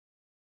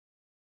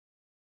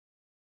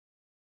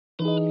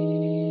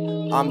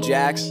I'm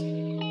Jax.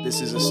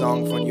 This is a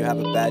song for when you have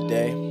a bad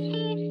day.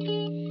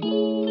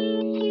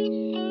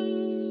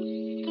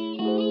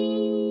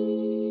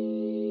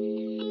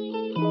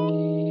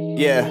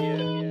 Yeah.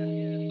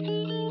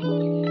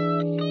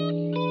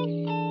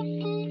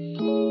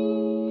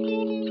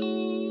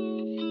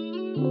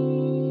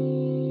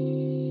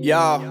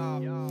 Y'all.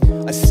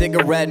 A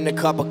cigarette and a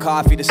cup of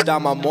coffee to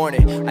start my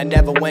morning. I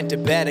never went to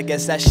bed, I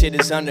guess that shit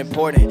is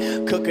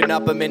unimportant. Cooking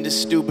up, I'm in the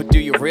stew, but do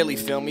you really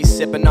feel me?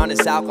 Sipping on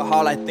this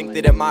alcohol, I think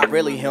that it might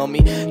really heal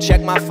me.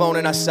 Check my phone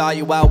and I saw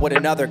you out with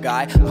another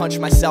guy. Punch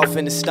myself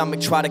in the stomach,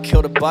 try to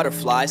kill the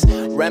butterflies.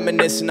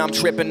 Reminiscing, I'm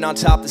tripping on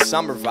top the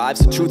summer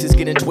vibes. The truth is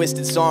getting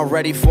twisted, so I'm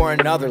ready for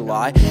another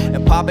lie.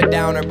 And pop it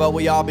downer, but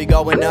we all be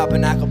going up.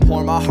 And I can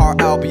pour my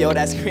heart out, but yo,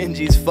 that's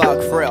cringy as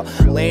fuck, for real.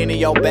 Laying in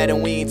your bed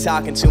and we ain't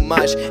talking too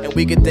much. And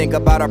we can think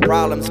about our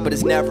problems, but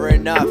it's never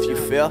enough, you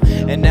feel?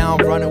 And now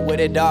I'm running with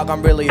it, dog,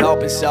 I'm really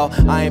hoping so.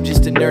 I am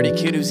just a nerdy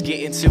kid who's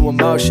getting too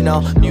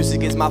emotional.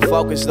 Music is my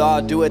focus, though,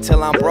 I'll do it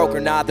till I'm broke or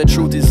not. The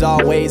truth is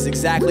always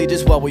exactly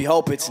just what we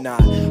hope it's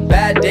not.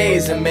 Bad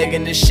days are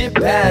making this shit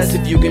pass.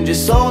 If you can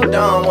just hold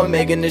on, we're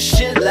making this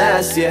shit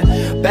last, yeah.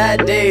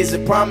 Bad days,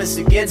 I promise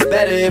it gets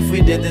better. If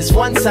we did this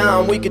one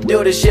time, we could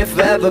do this shit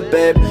forever,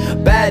 babe.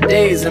 Bad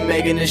days are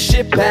making this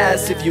shit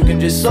pass. If you can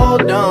just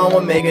hold on,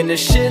 we're making this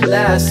shit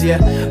last, yeah.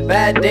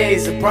 Bad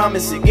days, I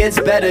promise it gets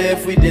better.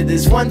 If we did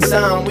this one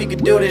time, we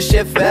could do this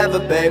shit forever,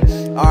 babe.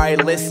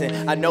 Alright,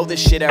 listen, I know this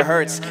shit, it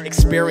hurts.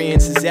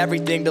 Experience is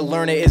everything, to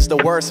learn it is the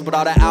worst. But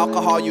all the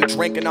alcohol you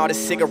drink and all the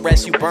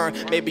cigarettes you burn,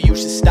 maybe you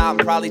should stop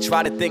and probably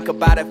try to think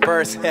about it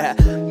first.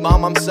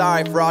 Mom, I'm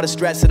sorry for all the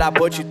stress that I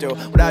put you through.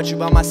 Without you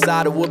by my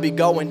side, it would be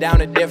going down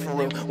a different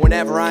route.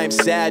 Whenever I am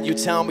sad, you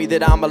tell me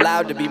that I'm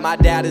allowed to be. My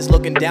dad is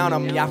looking down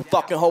on me, I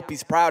fucking hope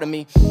he's proud of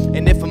me.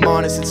 And if I'm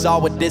honest, it's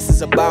all what this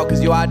is about.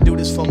 Cause yo, I do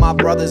this for my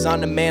brothers, I'm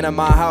the man of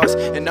my house.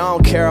 And I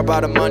don't care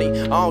about the money,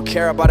 I don't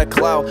care about the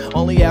clout.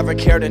 Only ever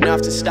cared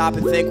enough to stop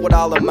and think what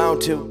I'll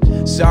amount to.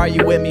 Sorry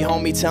you with me,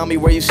 homie, tell me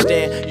where you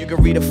stand. You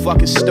can read a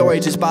fucking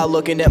story just by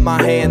looking at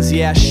my hands.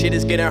 Yeah, shit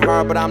is getting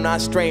hard, but I'm not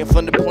straying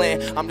from the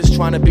plan. I'm just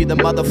trying to be the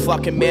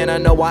motherfucking man I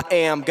know I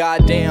am.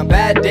 Goddamn,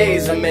 bad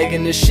days are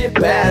making this shit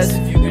pass.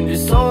 If you can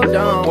just hold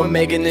on, we're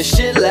making this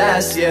shit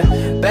last, yeah.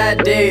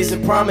 Bad days, I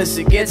promise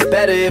it gets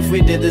better. If we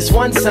did this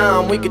one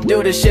time, we could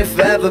do this shit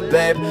forever,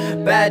 babe.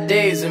 Bad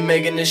days are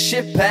making this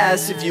shit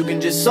pass. If you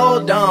can just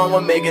hold on,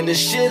 we're making this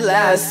shit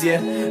last, yeah.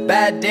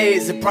 Bad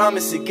days, I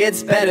promise it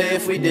gets better.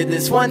 If we did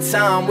this one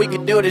time, we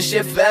could do this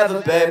shit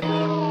forever, babe.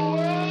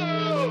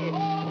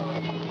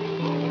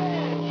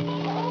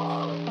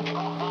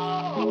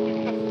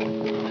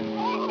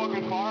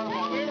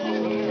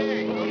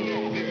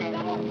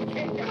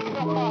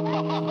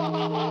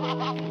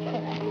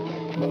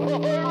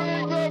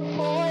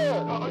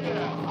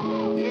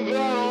 You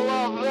gotta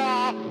love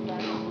that.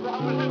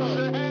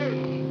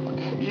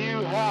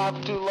 You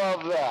have to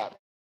love that.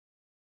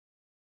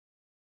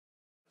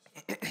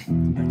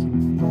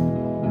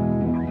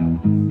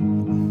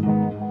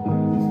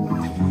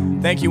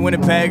 Thank you,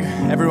 Winnipeg.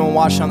 Everyone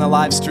watching on the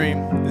live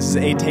stream. This is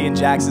Atay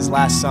JAX's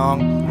last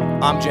song.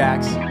 I'm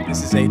Jax.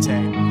 This is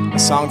Atay. A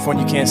song for when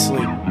you can't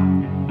sleep.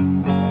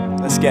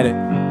 Let's get it.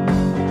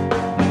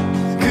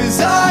 Cause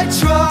I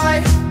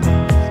try,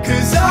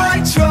 cause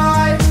I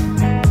try,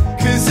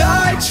 cause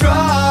I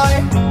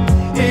try,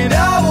 and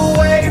I will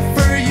wait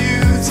for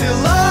you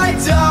till I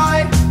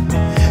die.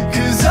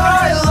 Cause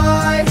I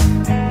lie,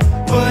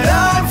 but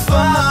I'm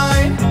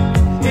fine,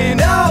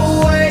 and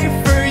I'll wait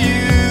for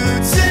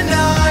you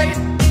tonight.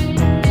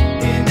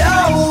 And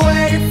I'll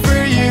wait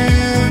for you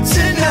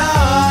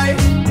tonight.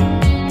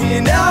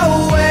 And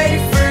I'll wait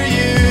for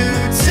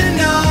you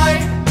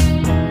tonight.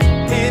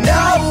 And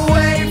I'll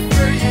wait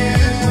for you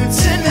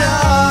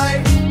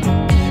tonight.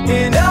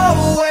 And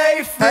I'll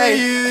wait for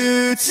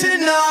you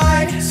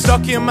tonight.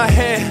 Stuck in my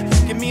head,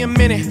 give me a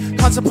minute.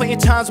 Contemplating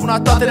times when I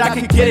thought that I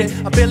could get it.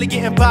 I'm barely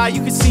getting by,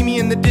 you can see me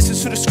in the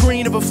distance through the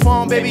screen of a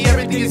phone. Baby,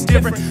 everything is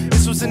different.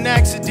 This was an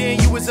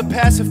accident, you was a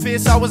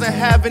pacifist, I wasn't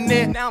having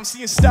it. Now I'm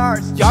seeing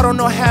stars. Y'all don't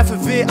know half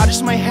of it, I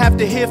just might have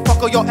to hit.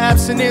 Fuck all your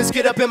abstinence,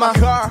 get up in my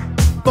car.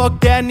 Fuck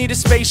dad, need a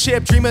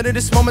spaceship. Dreaming of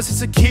this moment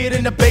since a kid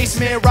in the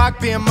basement. Rock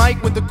band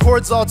mic with the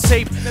chords all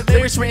taped. The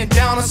lyrics written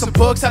down on some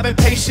books, I've been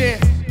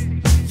patient.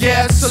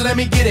 Yeah, so let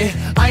me get it.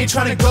 I ain't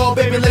tryna go,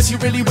 baby, unless you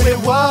really with it,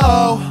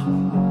 whoa.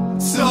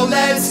 So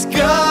let's go.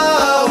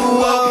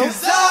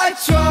 Cause I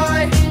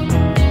try,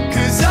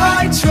 cause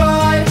I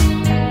try,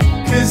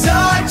 cause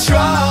I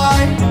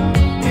try,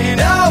 and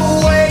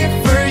I'll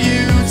wait for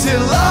you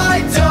till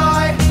I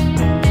die.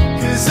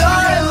 Cause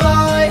I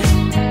lie,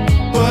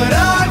 but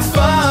I'm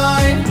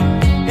fine,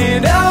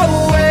 and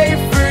I'll wait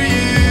for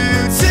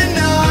you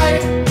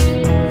tonight.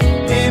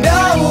 And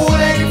I'll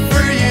wait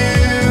for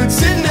you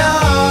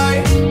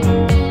tonight.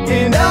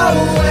 And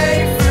I'll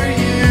wait for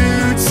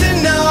you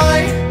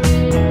tonight.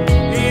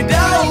 And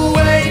I'll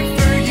wait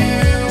for you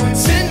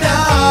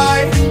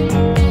tonight.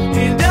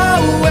 And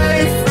I'll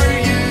wait for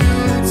you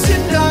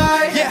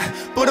tonight. Yeah,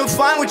 but I'm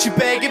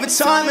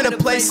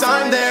face,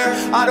 I'm there.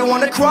 I don't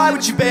wanna cry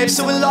with you, babe,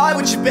 so I lie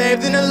with you, babe.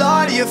 Then I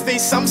lie to your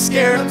face, I'm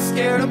scared, I'm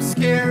scared, I'm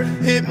scared.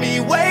 Hit me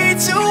way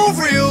too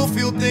real,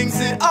 feel things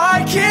that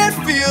I can't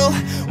feel.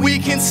 We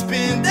can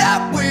spin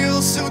that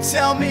wheel, so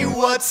tell me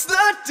what's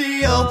the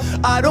deal.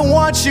 I don't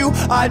want you,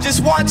 I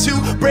just want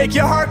to break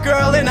your heart,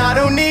 girl, and I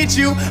don't need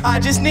you. I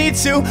just need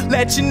to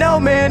let you know,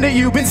 man, that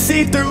you've been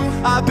see-through.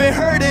 I've been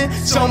hurting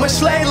so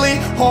much lately.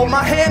 Hold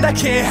my hand, I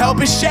can't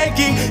help it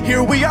shaking.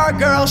 Here we are,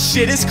 girl,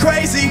 shit is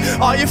crazy.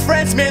 All your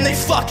friends, man, they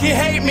fucking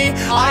hate me.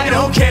 I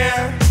don't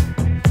care.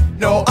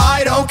 No,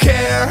 I don't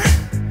care.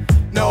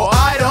 No,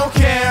 I don't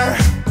care.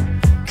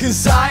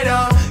 Cause I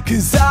don't,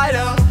 cause I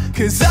don't,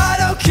 cause I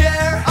don't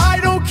care. I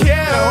don't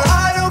care. No,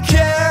 I don't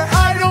care.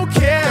 I don't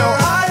care. No,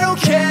 I don't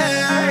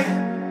care.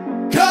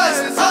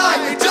 Cause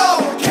I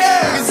don't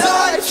care. Cause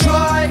I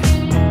try.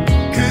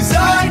 Cause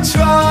I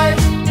try.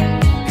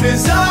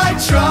 Cause I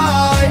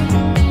try.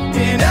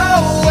 And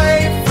I'll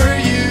wait for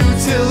you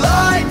till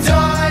I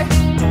die.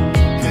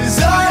 Cause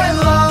I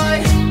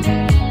lie,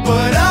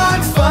 but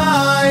I'm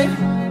fine.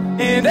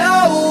 And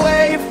I'll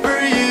wait for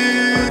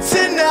you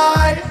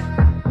tonight.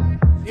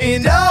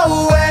 And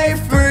I'll wait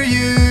for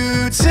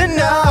you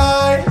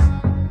tonight.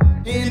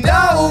 And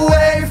I'll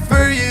wait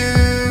for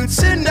you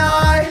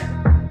tonight.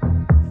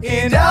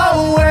 And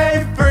I'll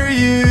wait for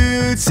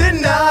you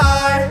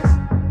tonight.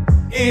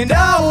 And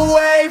I'll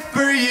wait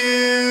for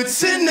you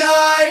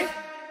tonight.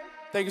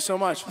 Thank you so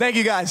much. Thank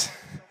you guys.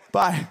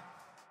 Bye.